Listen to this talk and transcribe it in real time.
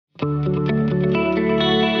Hi,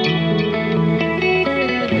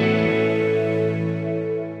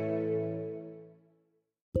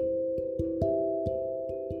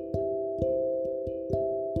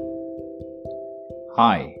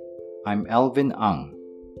 I'm Alvin Ang.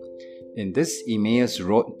 In this Emmaus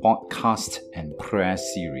Road podcast and prayer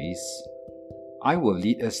series, I will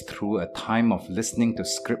lead us through a time of listening to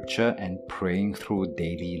scripture and praying through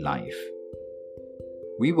daily life.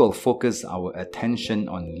 We will focus our attention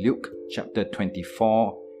on Luke chapter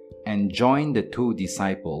 24 and join the two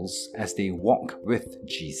disciples as they walk with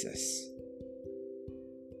Jesus.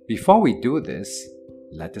 Before we do this,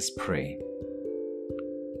 let us pray.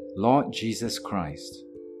 Lord Jesus Christ,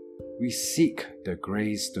 we seek the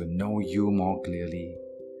grace to know you more clearly,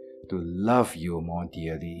 to love you more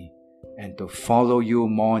dearly, and to follow you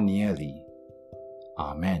more nearly.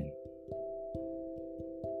 Amen.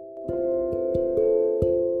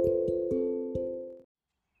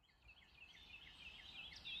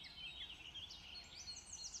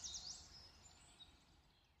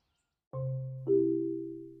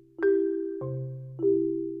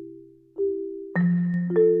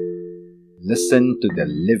 Listen to the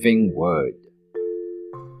living word.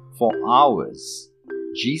 For hours,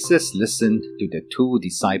 Jesus listened to the two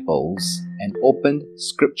disciples and opened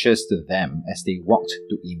scriptures to them as they walked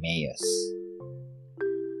to Emmaus.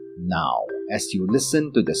 Now, as you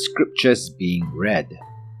listen to the scriptures being read,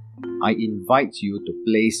 I invite you to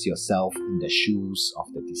place yourself in the shoes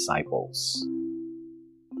of the disciples.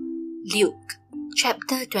 Luke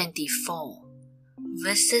chapter 24,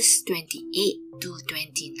 verses 28 to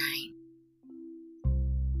 29.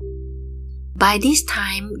 By this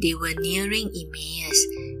time, they were nearing Emmaus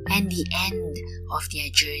and the end of their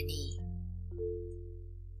journey.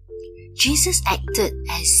 Jesus acted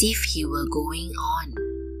as if he were going on,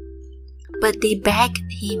 but they begged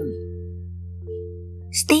him,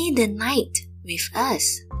 "Stay the night with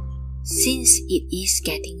us, since it is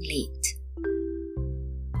getting late."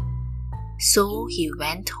 So he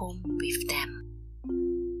went home with them.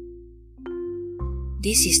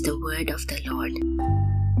 This is the word of the Lord.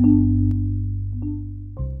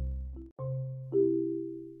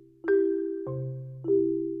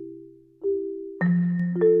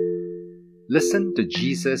 Listen to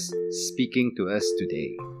Jesus speaking to us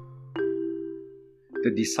today.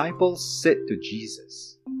 The disciples said to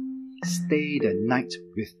Jesus, "Stay the night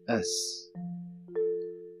with us."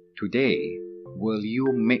 Today, will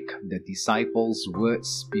you make the disciples'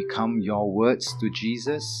 words become your words to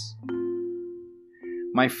Jesus?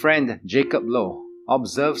 My friend Jacob Lowe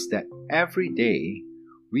observes that every day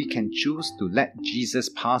we can choose to let Jesus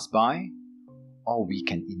pass by, or we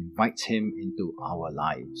can invite him into our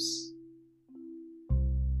lives.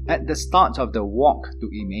 At the start of the walk to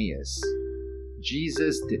Emmaus,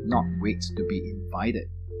 Jesus did not wait to be invited.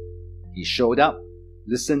 He showed up,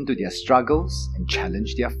 listened to their struggles, and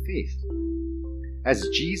challenged their faith. As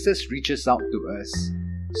Jesus reaches out to us,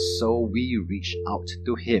 so we reach out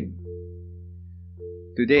to him.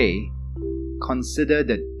 Today, consider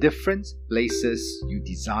the different places you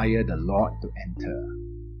desire the Lord to enter.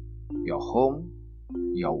 Your home,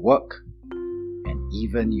 your work, and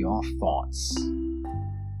even your thoughts.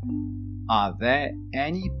 Are there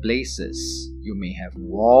any places you may have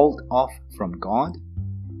walled off from God?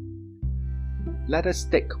 Let us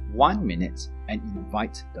take 1 minute and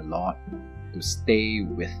invite the Lord to stay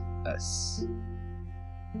with us.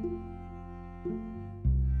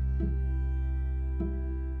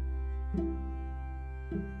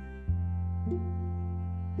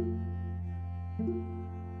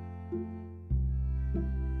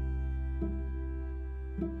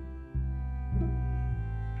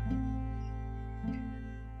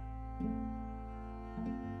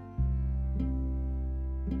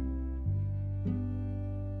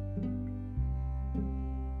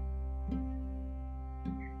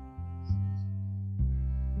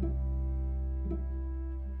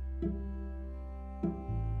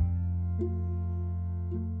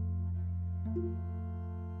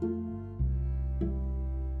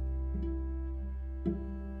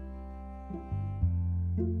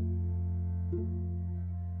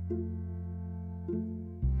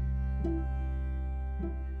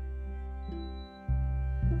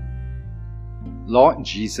 Lord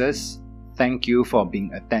Jesus, thank you for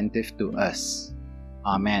being attentive to us.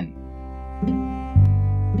 Amen.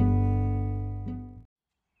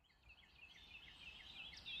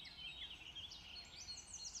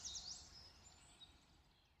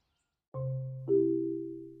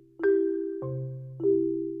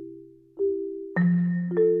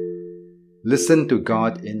 Listen to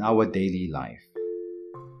God in our daily life.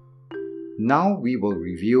 Now we will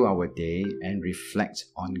review our day and reflect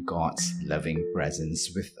on God's loving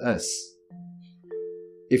presence with us.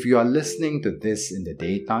 If you are listening to this in the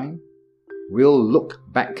daytime, we'll look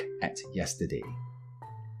back at yesterday.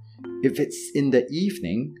 If it's in the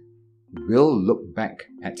evening, we'll look back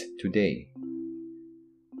at today.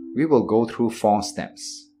 We will go through 4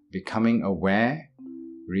 steps: becoming aware,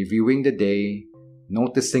 reviewing the day,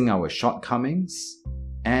 noticing our shortcomings,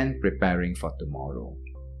 and preparing for tomorrow.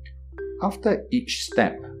 After each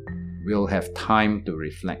step, we'll have time to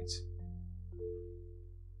reflect.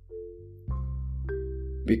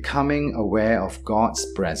 Becoming aware of God's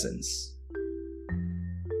presence.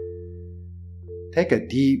 Take a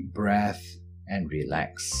deep breath and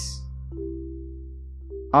relax.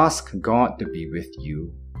 Ask God to be with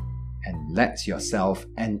you and let yourself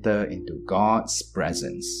enter into God's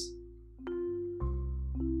presence.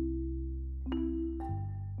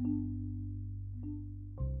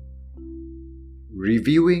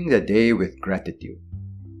 Reviewing the day with gratitude.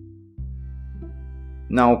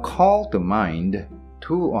 Now call to mind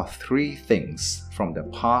 2 or 3 things from the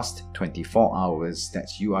past 24 hours that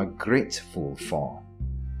you are grateful for.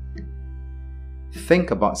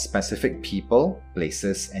 Think about specific people,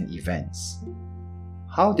 places, and events.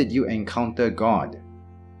 How did you encounter God?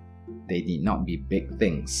 They need not be big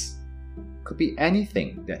things. Could be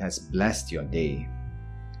anything that has blessed your day.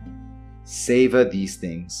 Savor these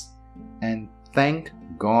things and thank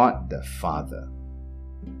God the Father.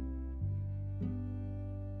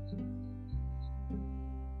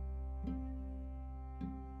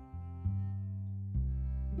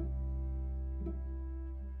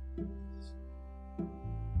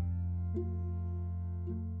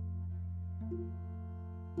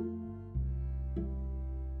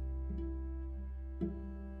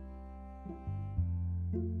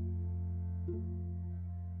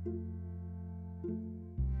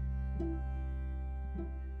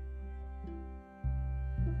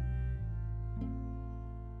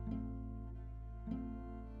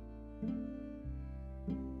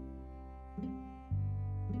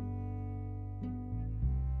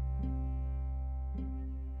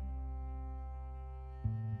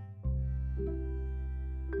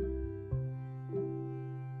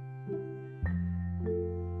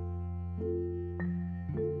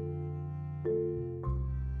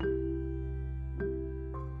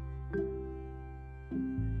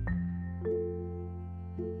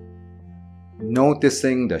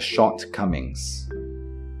 Noticing the shortcomings.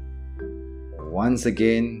 Once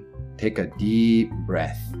again, take a deep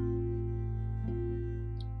breath.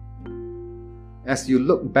 As you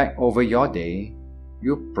look back over your day,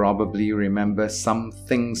 you probably remember some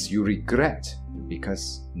things you regret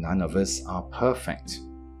because none of us are perfect.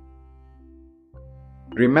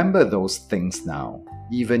 Remember those things now,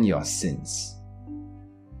 even your sins.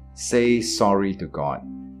 Say sorry to God.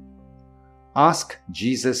 Ask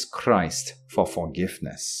Jesus Christ for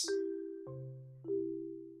forgiveness.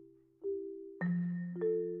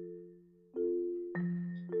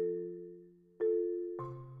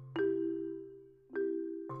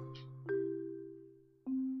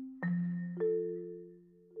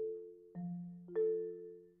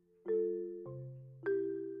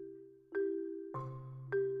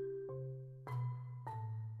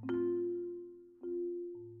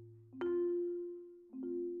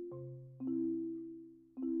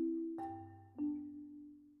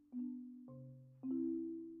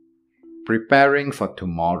 Preparing for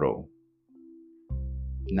tomorrow.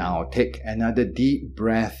 Now take another deep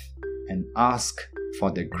breath and ask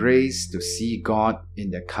for the grace to see God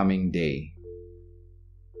in the coming day.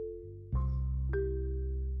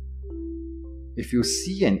 If you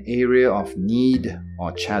see an area of need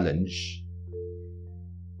or challenge,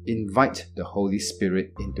 invite the Holy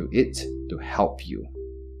Spirit into it to help you.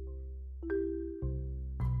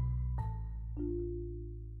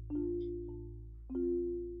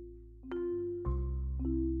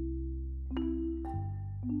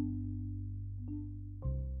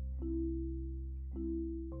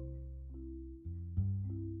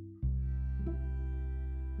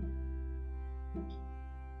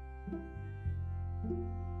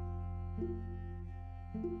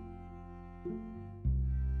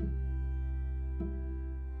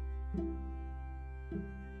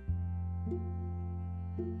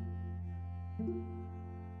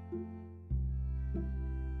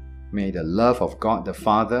 May the love of God the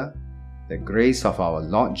Father, the grace of our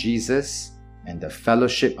Lord Jesus, and the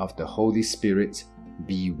fellowship of the Holy Spirit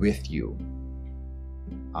be with you.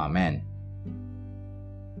 Amen.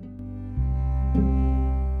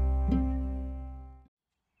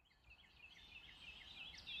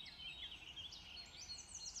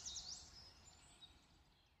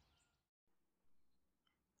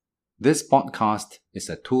 This podcast is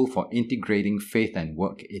a tool for integrating faith and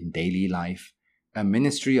work in daily life, a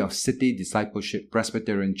ministry of City Discipleship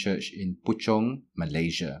Presbyterian Church in Puchong,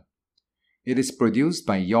 Malaysia. It is produced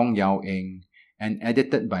by Yong Yao Eng and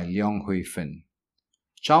edited by Leong Hui Fen.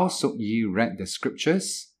 Charles Suk Yi read the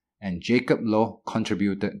scriptures, and Jacob Loh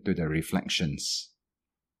contributed to the reflections.